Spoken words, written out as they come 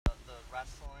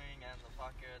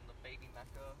and the baby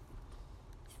mecha.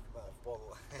 Well,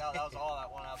 No, that was all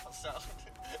that one episode.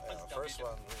 Yeah, the first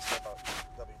one we said about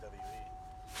WWE.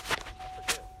 I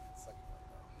forget. The second one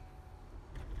though.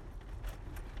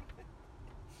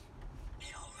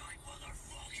 Alright,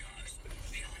 motherfuckers.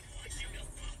 I want you to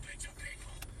bump into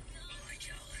people like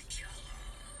Helen Keller.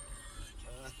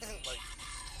 Like,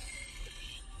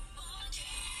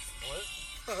 what?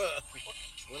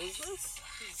 What is this?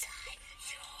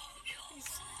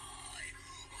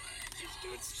 He's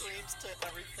doing streams to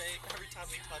everything every time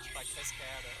we touch by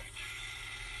Cascada.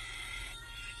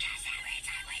 Cause every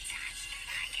time we touch,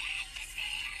 I get this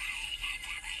feeling. And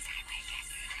every time we kiss,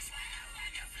 I swear I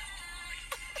want to float.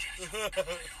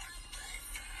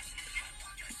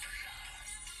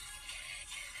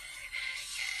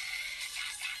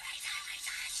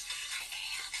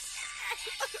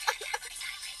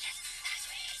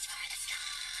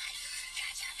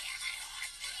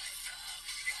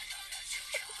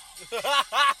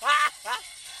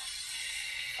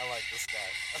 I like this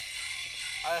guy.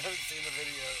 I haven't seen the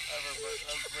video ever, but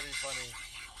that's pretty funny.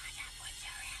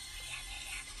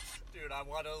 Dude, I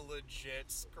want a legit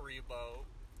Screamo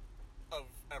of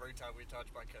every time we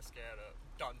touch by Cascada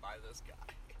done by this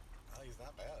guy. Oh, he's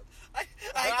not bad.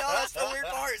 I know, that's the weird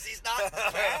part, is he's not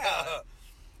bad.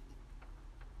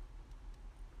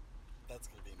 That's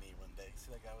gonna be me one day.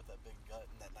 See that guy with that big gut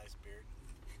and that nice beard?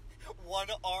 One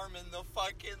arm in the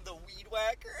weed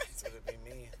whacker. It's gonna be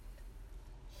me.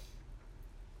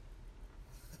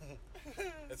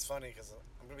 It's funny because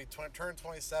I'm gonna be turn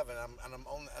 27. I'm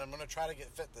gonna try to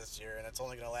get fit this year, and it's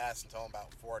only gonna last until I'm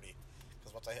about 40.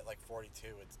 Because once I hit like 42,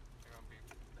 it's You're gonna be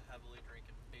heavily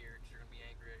drinking beer. You're gonna be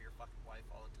angry at your fucking wife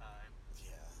all the time.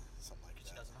 something like She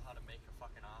that. doesn't know how to make a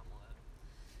fucking omelet.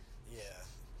 Yeah,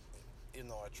 even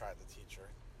though I tried to teach her,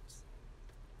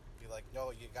 be like,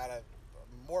 no, you gotta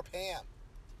more Pam.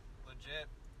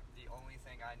 Legit, the only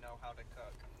thing I know how to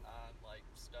cook on like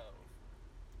stove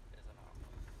is an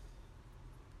omelet.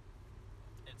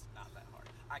 It's not that hard.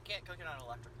 I can't cook it on an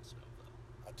electrical stove though.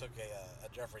 I took a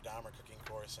Jeffrey Dahmer cooking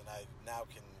course, and I now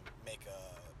can make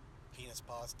a penis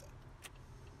pasta.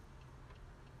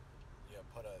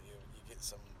 You get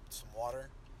some water,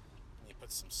 and you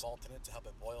put some salt in it to help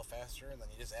it boil faster, and then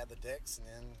you just add the dicks, and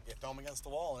then you throw them against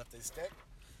the wall, and if they stick,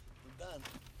 you're done.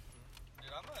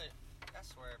 Dude, I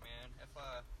swear, man, if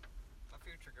my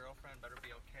future girlfriend better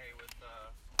be okay with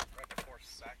right before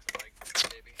sex, like,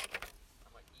 baby,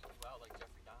 I'm like eating you out like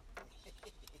Jeffrey Dahmer.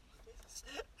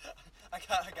 I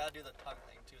gotta do the tongue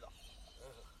thing too.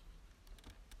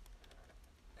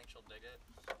 Think she'll dig it?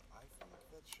 I think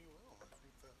that she will. I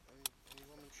think that any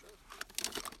woman should.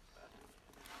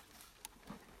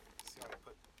 See how I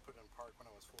put it in park when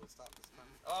I was fully stopped this time?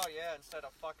 Oh yeah, instead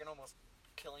of fucking almost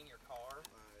killing your car.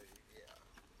 Yeah.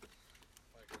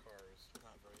 My car is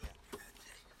not very happy.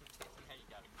 Now you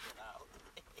gotta get out.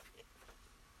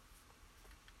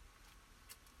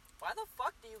 Why the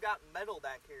fuck do you got metal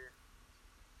back here?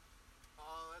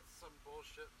 Oh, that's some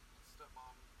bullshit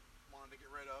stepmom wanted to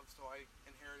get rid of, so I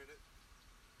inherited it.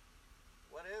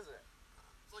 What is it?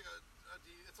 It's like a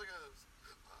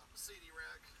CD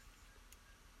rack.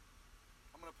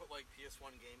 I'm gonna put like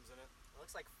PS1 games in it. It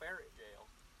looks like ferret jail.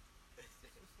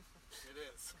 It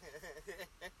is.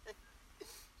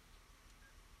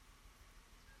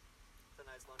 It's a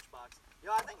nice lunchbox.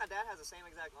 Yo, I think my dad has the same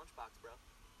exact lunchbox, bro.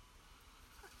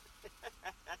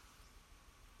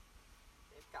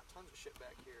 It's got tons of shit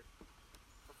back here.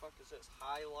 What the fuck is this?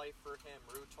 High Life for Him,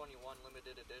 Rue 21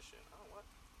 limited edition. Oh, what?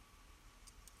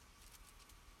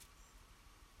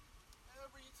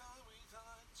 Every time we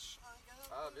touch, I got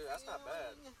Oh, dude, that's not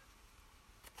bad. feeling.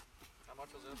 How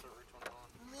much was this at Rue 21?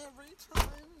 Every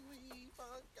time we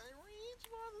fuck, I reach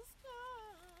for the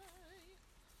sky.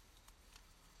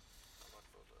 How much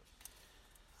was this?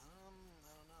 I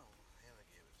don't know. Hannah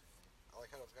gave it to me. I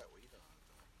like how it's got weed on it,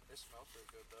 though. It smells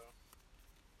pretty good, though.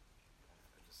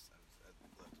 I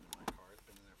left it in my car. It's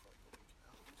been in there for like a week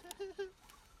now.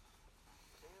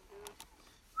 Damn, dude.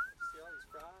 See all these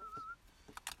fries?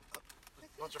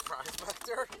 Bunch of fries back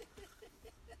there.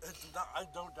 I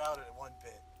don't doubt it one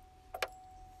bit.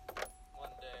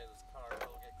 One day this car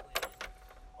will get clean.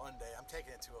 One day, I'm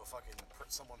taking it to a fucking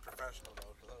someone professional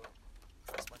though, because I don't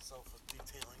trust myself with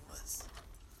detailing this.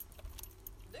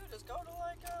 Dude, just go to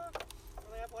like where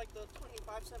they have like the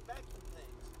 25-cent vacuum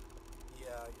things.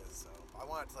 Yeah, I guess so. I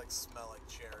want it to like smell like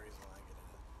cherries when I get in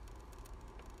it.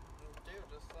 Dude,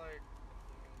 just like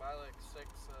you can buy like 6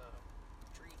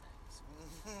 tree things.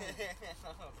 I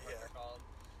don't know what they're called.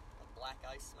 A black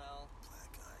ice smell.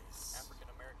 Black ice. African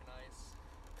American ice.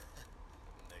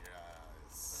 Nigger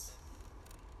ice.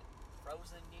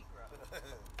 Frozen Negro.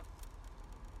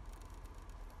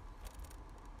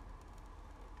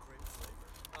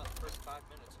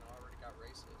 minutes and I already got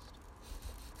racist.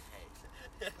 Hey.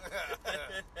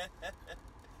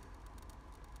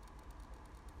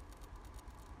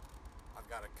 I've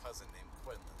got a cousin named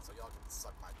Quinlan, so y'all can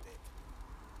suck my dick.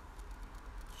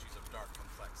 She's of dark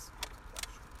complexion.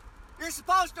 You're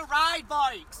supposed to ride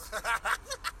bikes!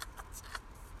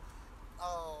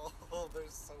 Oh, they're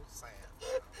so sad.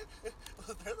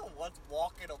 They're the ones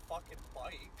walking a fucking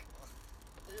bike.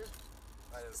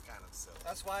 That is kind of silly.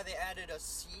 That's why they added a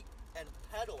seat and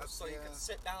pedals so you yeah. can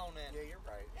sit down and... Yeah, you're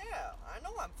right. Yeah, I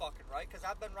know I'm fucking right, because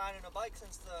I've been riding a bike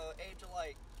since the age of,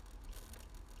 like,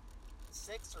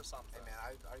 6 or something. Hey,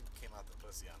 man, I came out the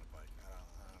pussy on a bike. I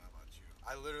don't know about you.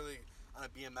 I literally, on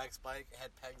a BMX bike,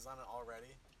 had pegs on it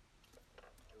already.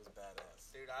 It was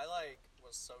badass. Dude, I, like,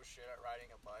 was so shit at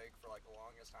riding a bike for, like, the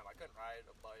longest time. I couldn't ride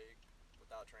a bike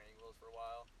without training wheels for a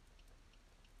while.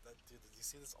 Dude, did you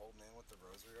see this old man with the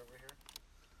rosary over here?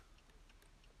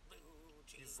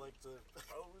 He's like the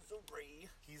rosary.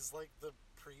 He's like the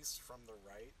priest from The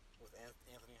Right with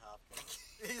Anthony Hopkins.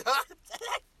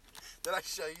 Did I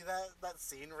show you that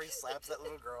scene where he slaps that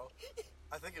little girl?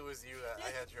 I think it was you that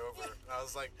I had you over. And I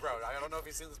was like, bro, I don't know if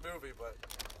you've seen this movie, but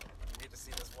you need to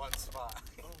see this one spot.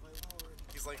 Oh my lord.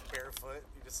 He's like barefoot.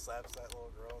 He just slaps that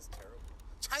little girl. It's terrible.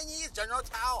 Chinese General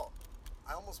Tao.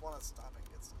 I almost want to stop and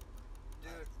get some.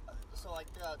 Dude, so like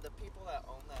the people that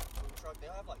own that food truck,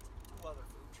 they have like 2 other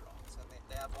food trucks, and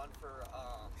they have one for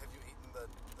Have you eaten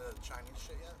the Chinese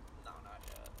shit yet? no, not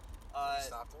yet. Have you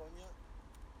stopped one yet?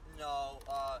 No,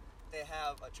 they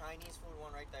have a Chinese food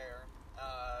one right there.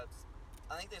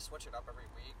 I think they switch it up every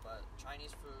week, but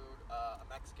Chinese food, a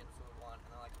Mexican food one, and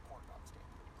then like a corn dog stand,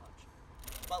 pretty much.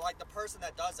 But like the person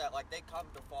that does that, like they come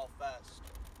to Fall Fest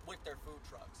with their food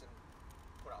trucks and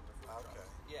put out their food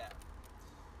trucks. Yeah.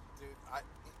 Dude,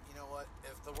 you know what?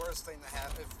 If the worst thing that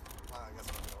happens, well, I guess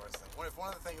it's not the worst thing. If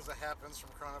one of the things that happens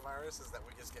from coronavirus is that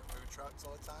we just get food trucks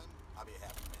all the time, I'll be a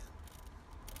happy man.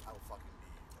 I will fucking be.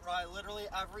 Right, literally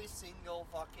every single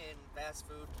fucking fast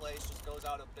food place just goes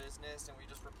out of business, and we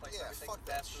just replace everything with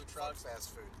fast food trucks. Fuck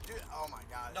fast food. Dude, oh my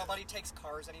god. Nobody takes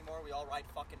cars anymore. We all ride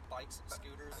fucking bikes and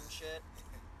scooters and shit.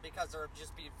 Because there would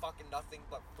just be fucking nothing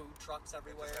but food trucks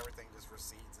everywhere. Because everything just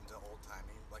recedes into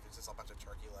old-timey. Like, it's just a bunch of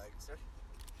turkey legs.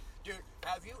 Dude,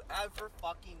 have you ever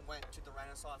fucking went to the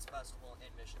Renaissance Festival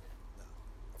in Michigan? No.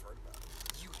 I've heard about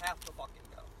it. You have to fucking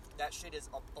go. That shit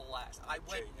is a blast. I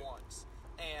went once,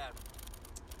 and...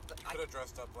 You could have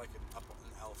dressed up like an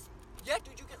elf. Yeah,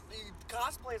 dude, you can...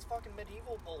 Cosplay is fucking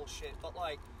medieval bullshit, but,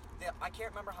 like, I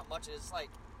can't remember how much it is. Like,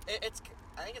 it's...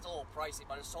 I think it's a little pricey,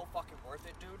 but it's so fucking worth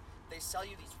it, dude. They sell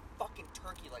you these fucking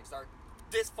turkey legs that are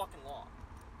this fucking long.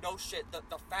 No shit. The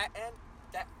fat end,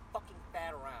 that fucking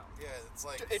fat around. Yeah, it's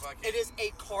like Dude, fucking... it is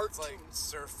a cartoon. It's like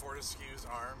Sir Fortescue's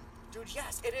arm. Dude,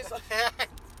 yes, it is.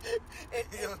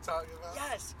 You know what I'm talking about?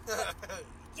 Yes.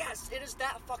 Yes, it is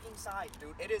that fucking size,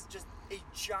 dude. It is just a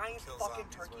giant Kill fucking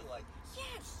zombies turkey with leg.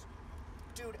 Yes.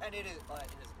 Dude, and it is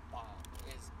bomb.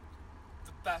 It is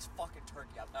the best fucking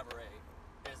turkey I've ever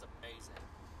ate. It is amazing.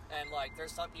 And, like,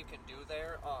 there's something you can do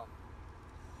there.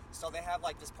 So they have,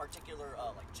 like, this particular,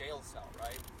 like, jail cell,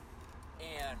 right?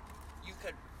 And you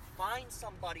could find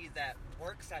somebody that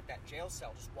works at that jail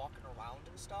cell just walking around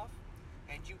and stuff,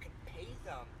 and you can pay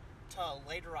them to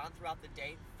later on throughout the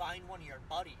day find one of your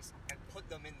buddies and put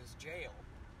them in this jail.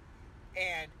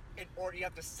 And in order, you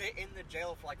have to sit in the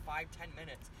jail for like 5-10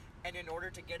 minutes, and in order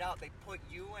to get out, they put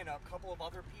you and a couple of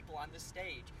other people on the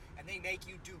stage, and they make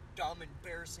you do dumb,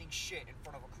 embarrassing shit in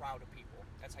front of a crowd of people.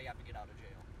 That's how you have to get out of jail.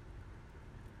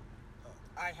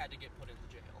 I had to get put in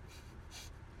the jail.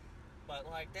 But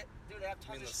like that, dude, they have tons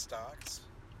You mean of the stocks?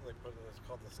 They put it, it's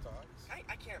called the stocks?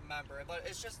 I can't remember it, but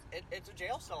it's just it's a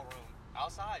jail cell room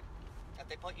outside that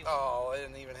they put you in. Oh, they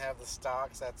didn't even have the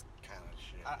stocks? That's kind of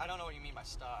shit. I don't know what you mean by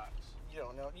stocks. You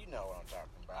don't know. You know what I'm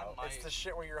talking about. I It's might. the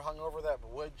shit where you're hung over that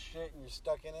wood shit and you're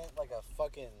stuck in it like a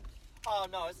fucking... Oh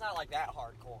no, it's not like that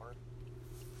hardcore.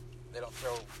 They don't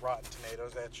throw rotten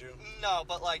tomatoes at you? No,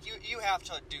 but like you have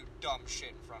to do dumb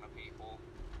shit in front of people.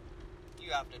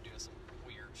 You have to do some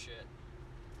weird shit.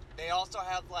 They also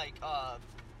have like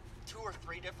 2 or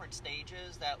 3 different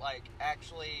stages that like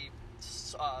actually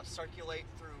circulate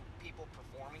through people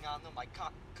performing on them, like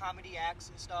comedy acts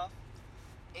and stuff.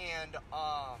 And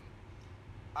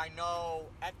I know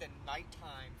at the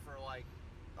nighttime for like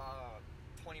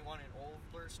 21 and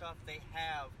older stuff, they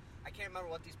have, I can't remember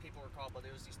what these people are called, but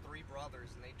there was these 3 brothers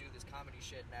and they do this comedy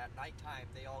shit, and at nighttime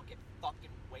they all get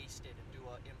fucking wasted and do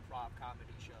an improv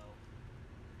comedy show.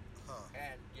 Huh.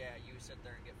 And yeah, you sit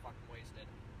there and get fucking wasted.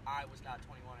 I was not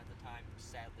 21 at the time.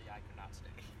 Sadly, I could not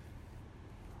stay.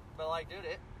 But like, dude,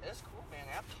 it's cool, man.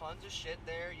 They have tons of shit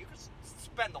there. You could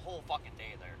spend the whole fucking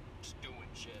day there just doing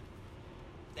shit.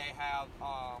 They have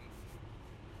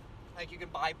like you can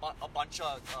buy a bunch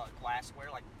of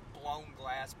glassware, like blown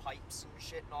glass pipes and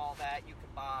shit and all that. You can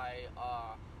buy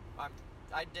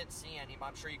I didn't see any, but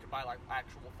I'm sure you could buy like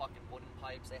actual fucking wooden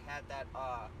pipes. They had that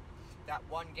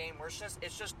one game where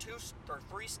it's just 2 or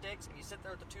 3 sticks, and you sit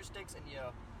there with the 2 sticks and you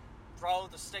throw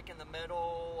the stick in the middle,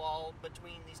 all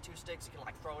between these 2 sticks. You can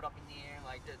like throw it up in the air, and,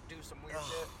 like do some weird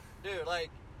shit, dude. Like,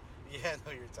 yeah, I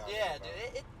know you're talking yeah, about.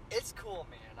 dude, it's cool,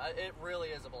 man. It really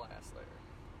is a blast there.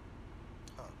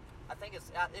 Huh. I think it's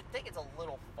a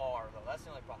little far though. That's the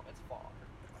only problem. It's far.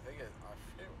 I think it.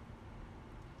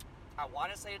 I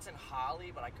want to say it's in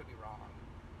Holly, but I could be wrong.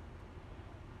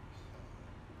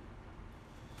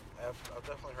 I've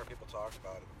definitely heard people talk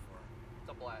about it before. It's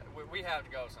a blast. We have to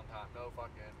go sometime. No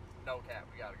cap.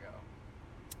 We gotta go.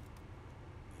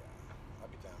 Yeah,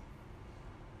 I'd be down.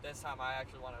 This time I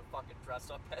actually want to fucking dress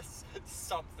up as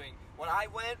something. When I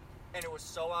went and it was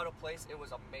so out of place, it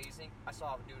was amazing. I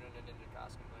saw a dude in a ninja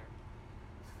costume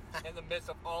there. In the midst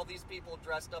of all these people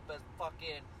dressed up as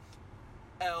fucking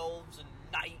elves and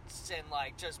knights and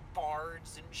like just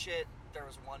bards and shit, there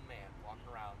was one man walking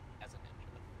around as a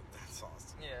ninja. That's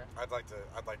awesome. Yeah. I'd like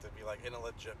to be like in a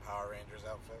legit Power Rangers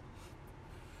outfit.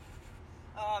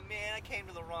 Oh man, I came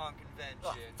to the wrong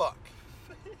Oh, convention. fuck.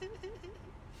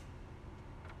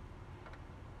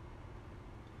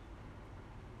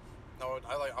 No,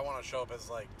 I want to show up as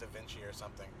like Da Vinci or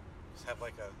something. Just have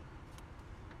like a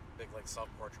big like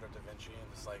self-portrait of Da Vinci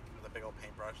and just like with a big old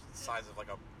paintbrush the size of like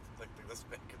this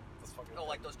big, this fucking. Oh, thing.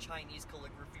 like those Chinese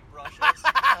calligraphy brushes.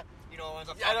 You know what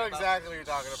I'm Yeah, I know talking about? exactly what you're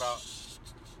talking about.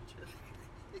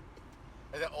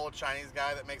 Like that old Chinese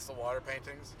guy that makes the water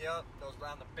paintings. Yep, those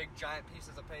around the big giant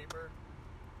pieces of paper.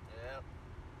 Yep.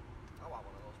 I want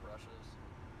one of those brushes.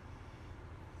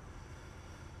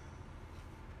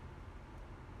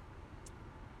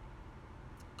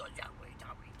 Cause every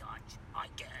time we touch, I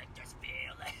get this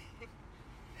feeling.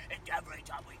 And every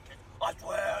time we kiss, I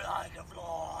swear I can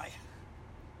fly.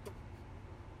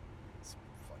 It's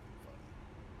fucking funny.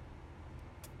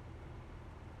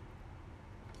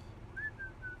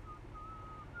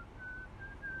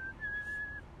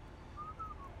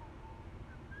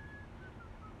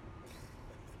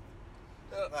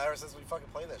 Ever since we fucking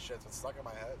played that shit, it's been stuck in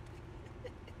my head.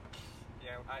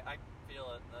 Yeah, I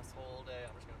feel it this whole day.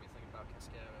 I'm just gonna be thinking about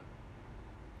Cascada.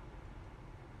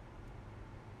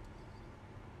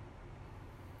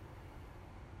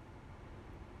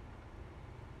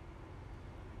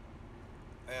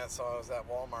 And so I was at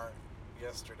Walmart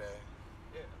yesterday,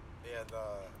 Yeah. and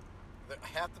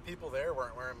half the people there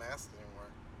weren't wearing masks anymore.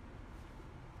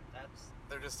 That's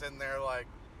They're just in there like,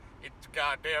 it's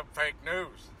goddamn fake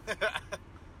news.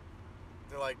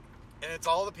 They're like, and it's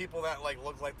all the people that like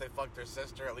look like they fucked their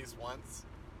sister at least once.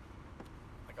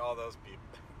 Like all those people.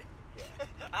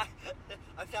 Yeah.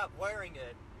 I'm not wearing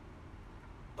it,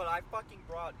 but I fucking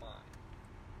brought mine.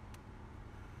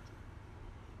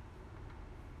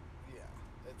 Yeah.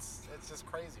 It's just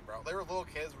crazy, bro. They were little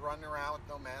kids running around with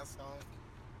no mask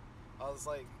on. I was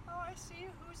like, Oh, I see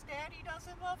whose daddy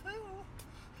doesn't love who.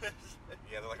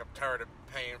 yeah, they're like, I'm tired of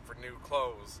paying for new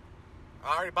clothes.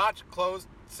 I already bought your clothes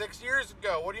 6 years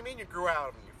ago. What do you mean you grew out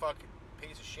of them, you fucking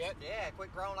piece of shit? Yeah,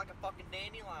 quit growing like a fucking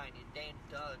dandelion, you damn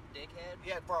dickhead.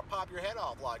 Yeah, before I pop your head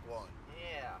off like one.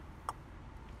 Yeah.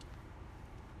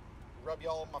 Rub you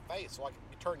all on my face so you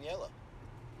turn yellow.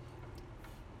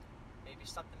 Maybe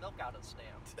suck the milk out of the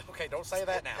stem. Okay, don't say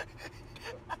that now.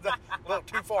 A little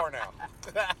too far now.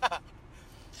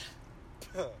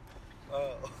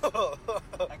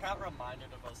 I got reminded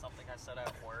of something I said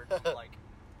at work like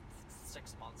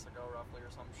 6 months ago, roughly,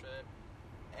 or some shit.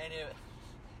 And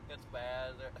it's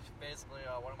bad. Basically,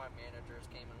 one of my managers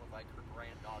came in with like her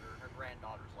granddaughter. Her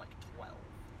granddaughter's like 12,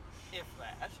 if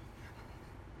that.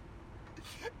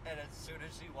 And as soon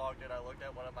as she walked in, I looked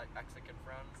at one of my Mexican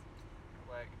friends.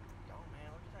 Like, yo, man,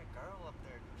 look at that girl up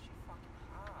there. Dude, she's fucking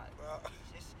hot.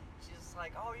 She's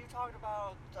like, oh, you talking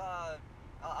about?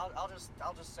 I'll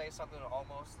just say something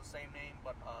almost the same name,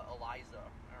 but Eliza.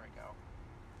 There we go.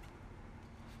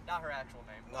 Not her actual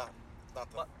name. not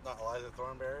Eliza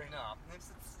Thornberry. No.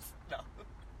 No.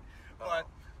 Oh.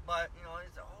 But you know,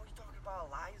 he's like, oh, you talking about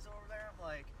Eliza over there? I'm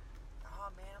like, oh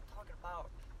man, I'm talking about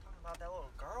that little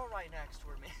girl right next to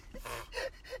her, man.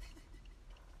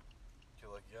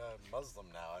 You're like, yeah, I'm Muslim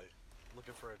now. I'm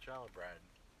looking for a child bride.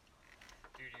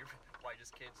 Dude, you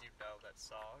whitest kids you know that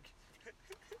song.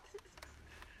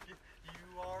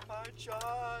 You are my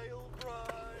child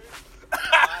bride.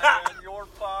 I am your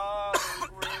father's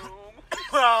groom.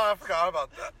 Oh, I forgot about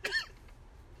that.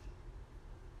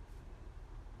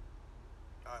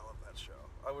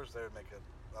 I wish they would make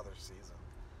another season.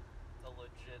 The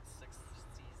legit 6th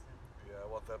season. Yeah, I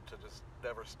want them to just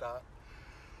never stop.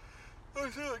 I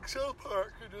feel like South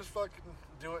Park and just fucking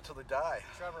do it till they die.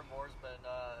 Trevor Moore's been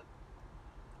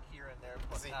here and there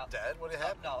Is he putting out. dead? What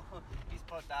happened? No, he's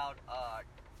putting out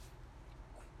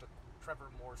the Trevor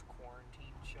Moore's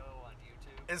quarantine show on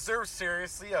YouTube. Is there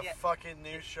seriously a Yeah. fucking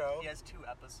new show? He has 2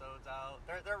 episodes out.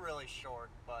 They're really short,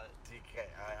 but DK,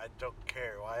 I don't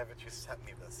care. Why haven't you sent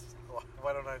me this?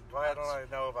 Why don't I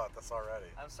know about this already?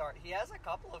 I'm sorry. He has a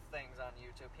couple of things on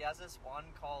YouTube. He has this one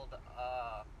called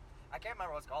I can't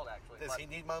remember what it's called actually. Does but he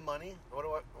need my money?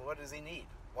 What does he need?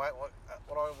 What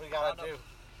do we gotta I don't do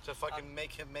to fucking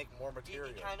make him make more He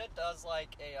material? kind of does like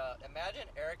a imagine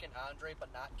Eric and Andre,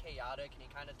 but not chaotic, and he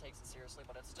kind of takes it seriously,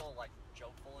 but it's still like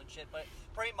jokeful and shit. But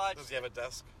pretty much Does he have a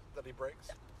desk that he breaks?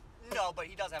 no, but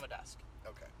he does have a desk.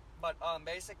 Okay. But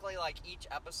basically, like each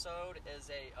episode is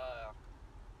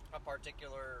a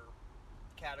particular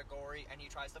category, and he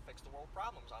tries to fix the world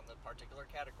problems on the particular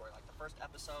category. Like the first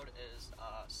episode is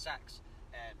sex,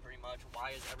 and pretty much why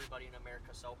is everybody in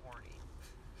America so horny?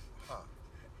 Huh.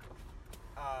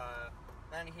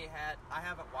 Then he had, I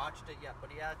haven't watched it yet,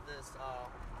 but he had this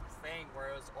thing where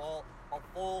it was all a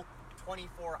full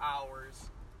 24 hours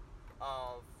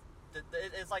of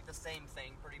it's like the same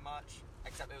thing pretty much,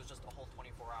 except it was just a whole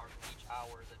 24 hours. Each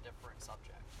hour is a different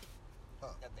subject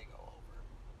that they go over.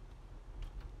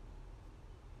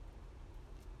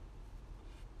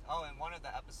 Oh, and one of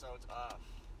the episodes,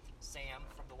 Sam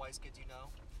from the Wise Kids You Know,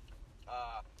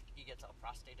 he gets a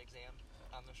prostate exam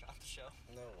on the show.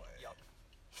 No way. Yup.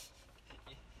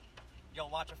 You'll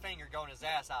watch a finger go in his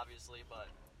ass, obviously, but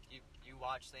you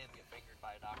watch Sam get fingered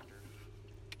by a doctor.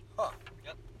 Huh.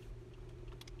 Yep.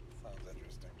 Sounds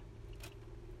interesting.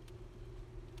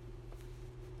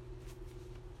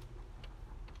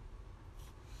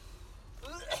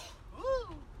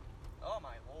 Woo! Oh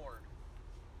my lord.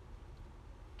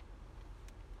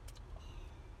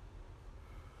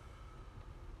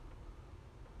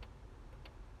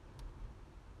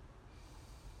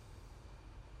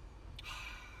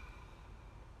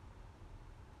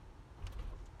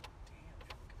 Damn,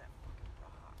 look at that fucking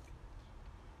rock.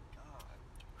 God.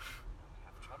 I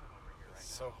have trouble over here right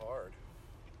It's now. so hard.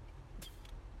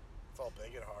 It's all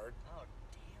big and hard. Oh,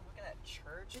 damn, look at that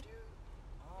church, dude.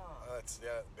 Oh. That's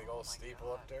big Oh old my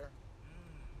steeple up God. there.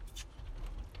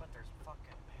 But there's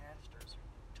fucking pastors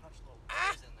who touch little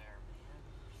boys in there,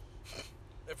 man.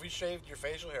 If we shaved your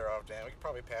facial hair off, Dan, we could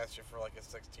probably pass you for like a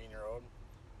 16-year-old.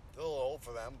 They're a little old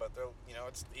for them, but they're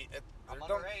I'm they're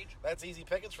don't- underage. That's easy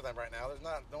pickings for them right now.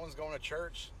 No one's going to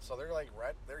church, so they're like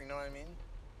right there. You know what I mean?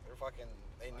 They're fucking.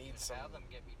 They Fucking need some. have them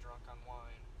get me drunk on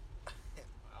wine.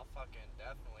 I'll fucking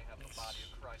definitely have the body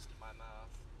of Christ in my mouth.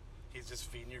 He's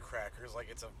just feeding you crackers like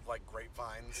it's like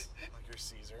grapevines, like you're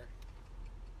Caesar.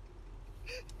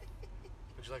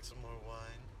 Would you like some more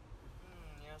wine?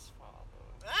 Yes,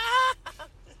 Father.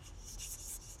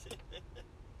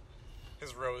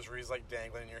 His rosary's like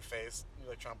dangling in your face. You're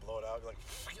like trying to blow it out. You're like,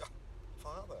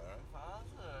 Father.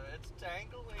 Father, it's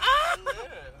dangling in my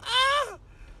lip.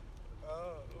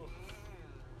 Oh,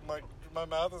 my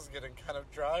mouth is getting kind of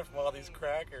dry from all these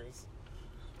crackers.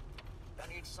 I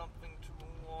need something to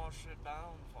wash it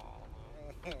down,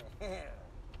 Father.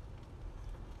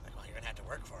 Like, well, you're gonna have to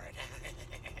work for it.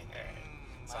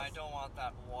 I don't want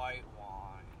that white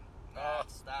wine.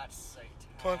 That's satanic.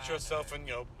 Punch yourself in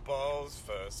your balls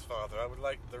first, Father. I would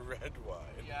like the red wine.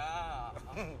 Yeah,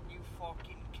 you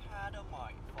fucking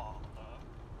catamite, Father.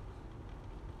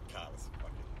 God,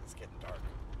 it's getting dark.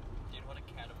 Do you know what a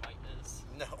catamite is?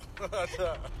 No.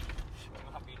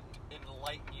 I mean,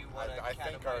 enlighten you what a I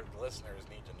catamite think our listeners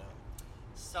need to know.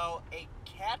 So a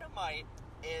catamite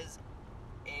is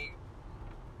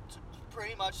to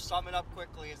pretty much sum it up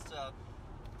quickly, it's a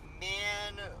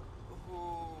man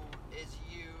who is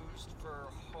used for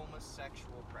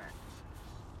homosexual practice.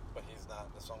 But he's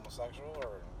not this homosexual,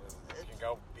 or it can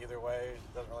go either way.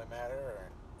 It doesn't really matter. Or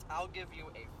I'll give you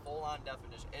a full-on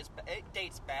definition. It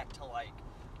dates back to like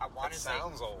I want it to say.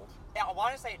 sounds old. Yeah, I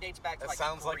want to say it dates back to It like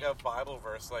sounds like Greek. a Bible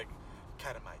verse, like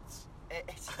catamites. It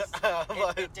dates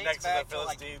Next to back the to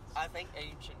like Philistines. I think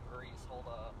ancient Greece. Hold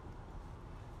up.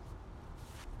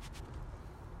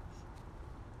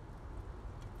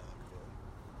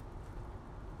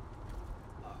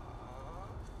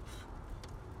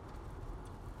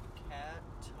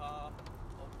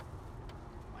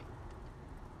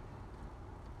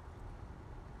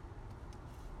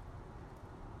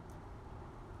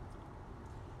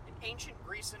 In ancient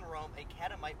Greece and Rome, a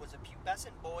catamite was a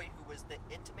pubescent boy who was the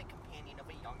intimate companion of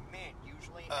a young man,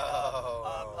 usually in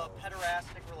a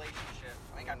pederastic relationship.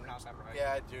 I think I pronounced pronounced that right.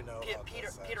 Yeah, I do know about Peter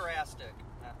this. Pederastic.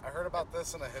 I heard about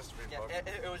this in a history Yeah, book.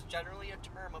 it was generally a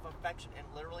term of affection and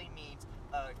literally means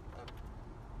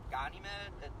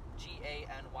Ganymed,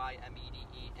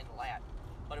 G-A-N-Y-M-E-D-E in Latin.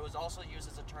 But it was also used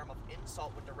as a term of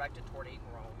insult when directed toward a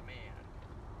grown man.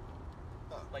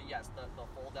 Huh. But yes, the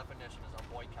full definition is a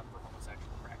boy kept for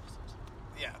homosexual practices.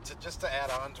 Yeah, just to add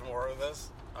on to more of this,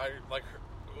 I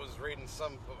was reading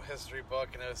some history book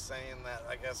and it was saying that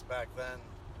I guess back then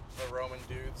the Roman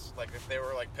dudes, like if they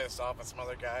were like pissed off at some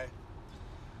other guy,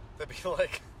 they'd be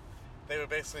like, they would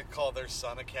basically call their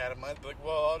son a catamite. Be like,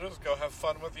 well, I'll just go have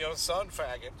fun with your son,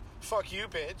 faggot. Fuck you,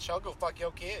 bitch. I'll go fuck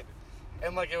your kid.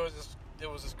 And like it was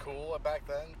just cool back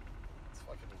then. It's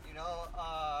fucking. You know,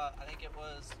 I think it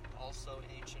was also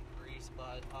in ancient Greece,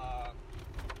 but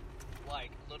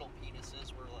like little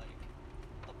penises were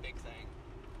like a big thing.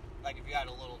 Like if you had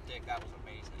a little dick, that was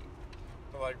amazing.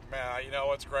 They're like, man, you know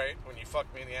what's great? When you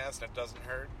fuck me in the ass and it doesn't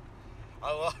hurt.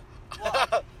 I love.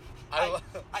 Well,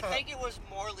 I think it was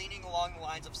more leaning along the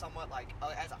lines of somewhat like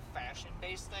as a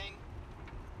fashion-based thing.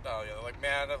 Oh yeah, they're like,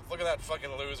 man, look at that fucking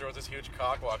loser with this huge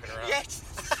cock walking around. Yes.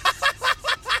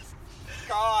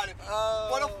 God,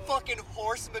 what a Oh. fucking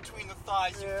horse between the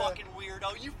thighs, you Yeah. fucking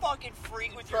weirdo. You fucking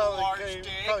freak with your Probably large can't-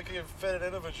 dick. Probably can't fit it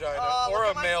in a vagina Look or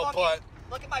at a my male fucking- butt.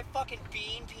 Look at my fucking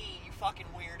bean peen, you fucking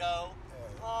weirdo.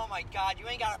 Oh my god, you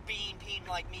ain't got a bean peen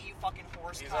like me, you fucking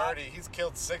horse cock. He's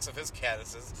killed 6 of his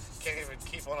caddises. Can't even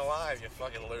keep one alive, you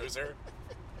fucking loser.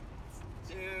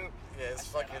 Dude. Yeah,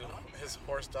 his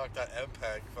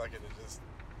horsedoc.mpeg fucking is just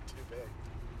too big.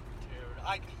 Dude,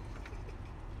 I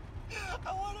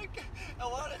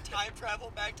want to time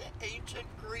travel back to ancient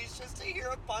Greece just to hear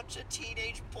a bunch of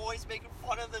teenage boys making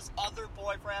fun of this other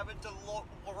boy for having the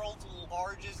world's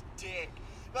largest dick.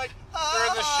 Like, They're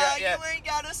in the you ain't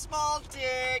got a small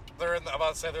dick. I'm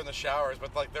about to say they're in the showers,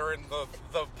 but like they're in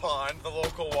the pond, the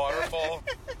local waterfall,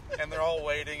 and they're all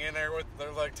wading in there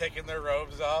they're like taking their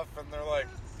robes off, and they're like,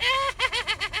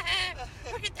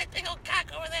 Look at that big old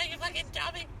cock over there, you fucking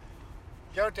dummy.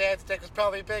 your dad's dick was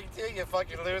probably big too, you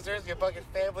fucking losers, you fucking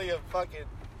family of fucking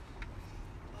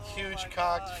huge my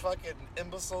cocked God. fucking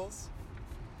imbeciles.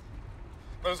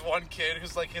 There's one kid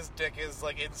who's like his dick is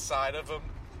like inside of him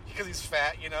because he's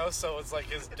fat, you know, so it's like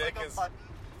his It's dick like a is. button.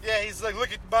 Yeah, he's like,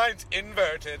 look at mine's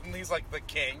inverted, and he's like the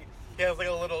king. He has like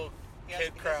a little He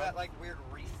kid has crown. that like weird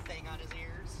wreath thing on his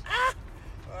ears.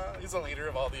 He's the leader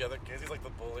of all the other kids. He's like the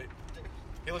bully.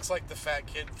 He looks like the fat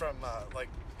kid from like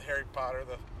Harry Potter,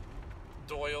 the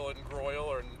Doyle and Groyle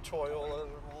or Toil,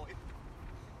 or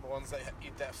the ones that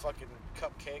eat that fucking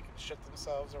cupcake and shit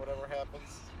themselves or whatever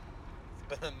happens.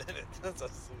 It's been a minute. That's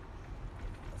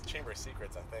Chamber of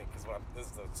Secrets, I think, is what this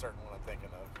is a certain one I'm thinking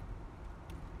of.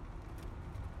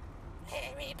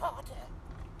 Harry Potter.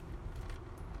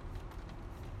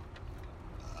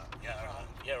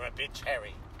 You're a bitch,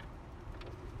 Harry.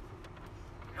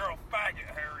 You're a faggot,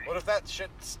 Harry. What if that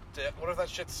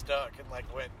shit stuck and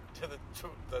like went to the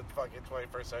fucking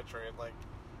 21st century and like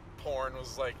porn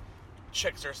was like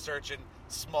chicks are searching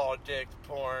small dick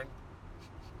porn,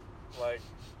 like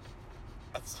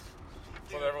that's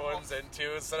what everyone's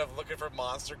into. Instead of looking for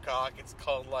monster cock, it's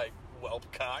called like whelp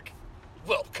cock.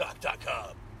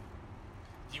 Whelpcock.com.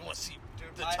 Do you want to see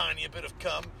the tiny bit of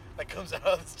cum that comes out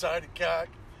of this tiny cock?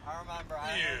 I remember.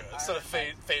 Yeah. Instead of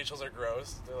facials are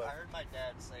gross. They're I like, heard my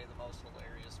dad say the most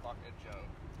hilarious fucking joke.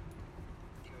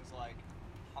 He was like,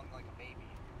 hung like a baby.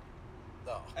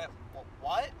 no.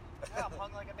 What? Yeah, I'm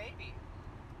hung like a baby.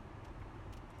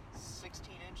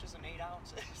 16 inches and 8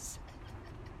 ounces.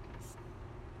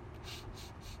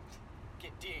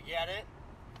 Do you get it?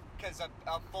 Because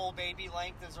a full baby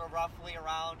length is roughly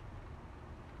around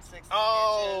 16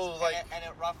 inches, like- and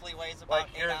it roughly weighs about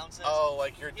 8 ounces.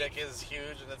 like your dick is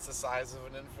huge and it's the size of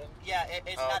an infant. Yeah,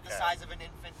 it's not the Okay. size of an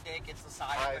infant dick, it's the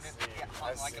size I of an see. infant. Yeah, I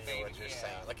hung like see a baby. what you're yeah.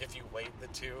 saying. Like if you weighed the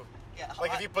two, Yeah,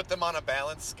 like if you put them on a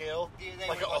balance scale, Yeah, they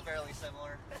like would look fairly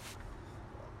similar.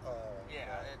 Yeah.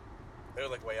 they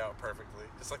would like weigh out perfectly,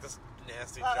 just like this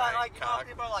nasty Like, giant you know, cock.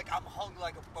 people are like, I'm hung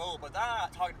like a bull, but they're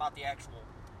not talking about the actual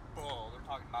bull. They're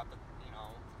talking about the, you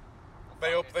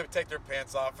know. They take their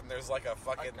pants off and there's like a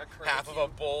fucking a half of a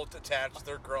curlicue. bolt attached to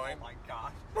their groin. Oh my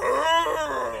god.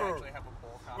 They actually have a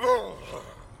bull cock.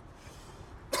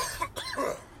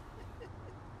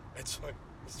 It's like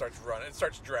it starts running. It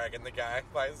starts dragging the guy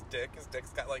by his dick. His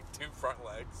dick's got like 2 front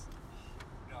legs.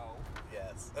 No.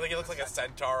 Yes, I think he looks like a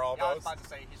centaur Yeah, I was almost. about to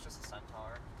say, he's just a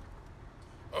centaur.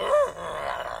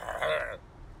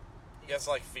 He has to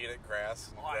like feed it grass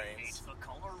and Mine grains. needs the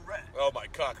color red. Oh, my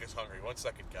cock is hungry. 1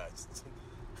 second, guys.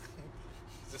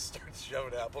 Just starts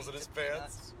shoving apples in his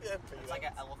pants. Yeah, It's like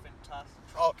an elephant tusk.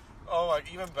 Oh,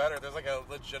 like even better. There's like a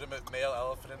legitimate male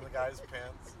elephant in the guy's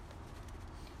pants.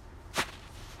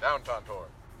 Down, Tontor.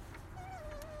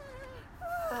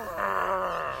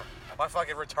 My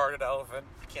fucking retarded elephant.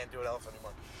 Can't do an elephant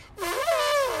anymore.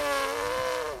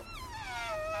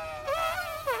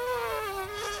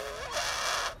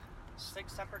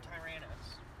 6 Semper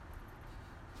Tyrannis.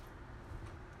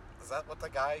 Is that what the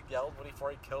guy yelled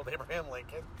before he killed Abraham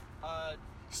Lincoln? Uh,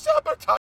 Sabotage!